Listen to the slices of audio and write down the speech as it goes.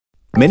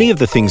Many of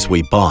the things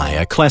we buy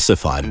are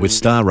classified with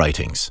star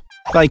ratings.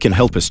 They can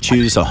help us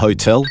choose a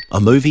hotel, a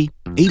movie,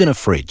 even a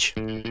fridge.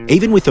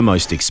 Even with the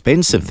most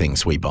expensive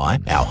things we buy,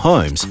 our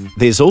homes,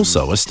 there's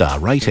also a star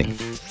rating.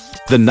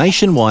 The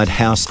Nationwide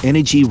House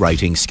Energy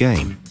Rating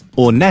Scheme,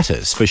 or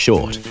NatHERS for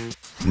short.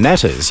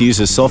 NatHERS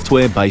uses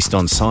software based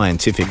on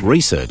scientific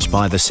research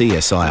by the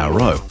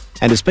CSIRO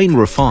and has been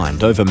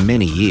refined over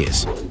many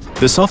years.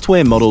 The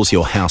software models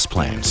your house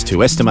plans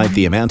to estimate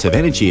the amount of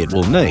energy it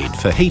will need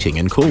for heating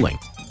and cooling.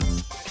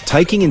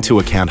 Taking into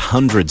account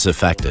hundreds of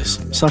factors,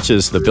 such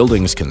as the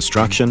building's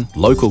construction,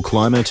 local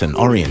climate and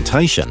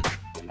orientation,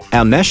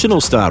 our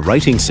national star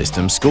rating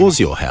system scores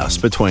your house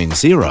between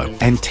 0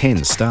 and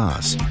 10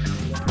 stars.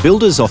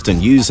 Builders often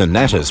use a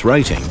NatHERS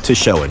rating to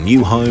show a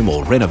new home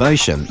or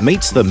renovation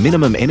meets the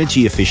minimum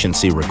energy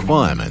efficiency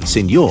requirements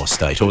in your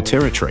state or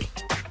territory.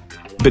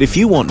 But if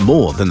you want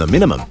more than the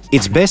minimum,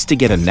 it's best to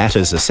get a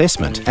NatHERS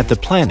assessment at the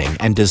planning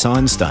and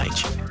design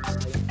stage.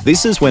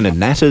 This is when a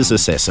NatHERS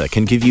assessor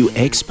can give you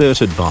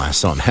expert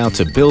advice on how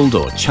to build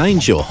or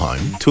change your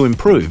home to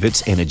improve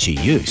its energy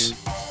use.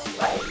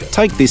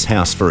 Take this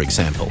house for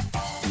example.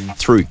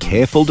 Through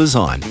careful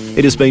design,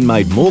 it has been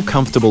made more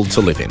comfortable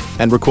to live in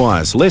and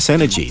requires less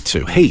energy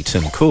to heat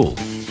and cool.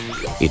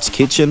 Its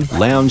kitchen,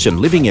 lounge and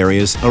living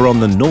areas are on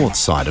the north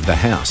side of the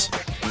house.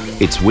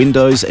 Its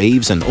windows,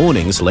 eaves and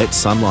awnings let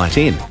sunlight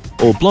in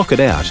or block it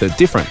out at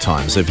different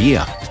times of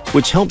year,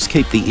 which helps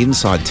keep the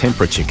inside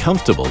temperature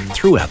comfortable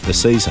throughout the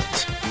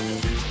seasons.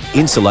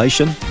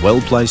 Insulation,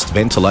 well-placed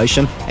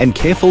ventilation and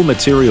careful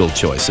material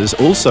choices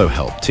also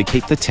help to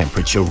keep the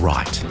temperature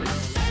right.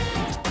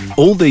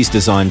 All these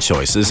design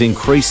choices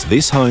increase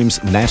this home's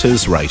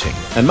NatHERS rating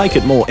and make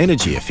it more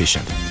energy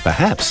efficient,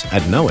 perhaps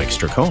at no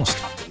extra cost.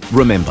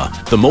 Remember,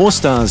 the more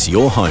stars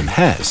your home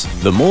has,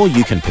 the more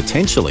you can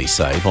potentially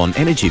save on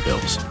energy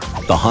bills,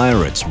 the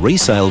higher its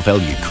resale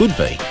value could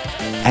be,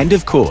 and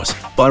of course,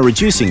 by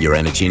reducing your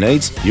energy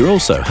needs, you're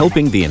also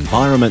helping the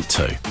environment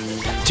too.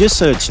 Just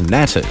search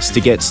NatHERS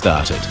to get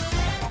started.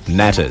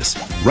 NatHERS,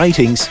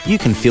 ratings you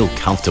can feel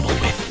comfortable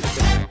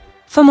with.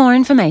 For more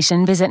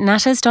information, visit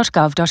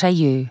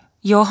nathers.gov.au,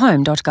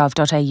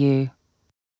 yourhome.gov.au.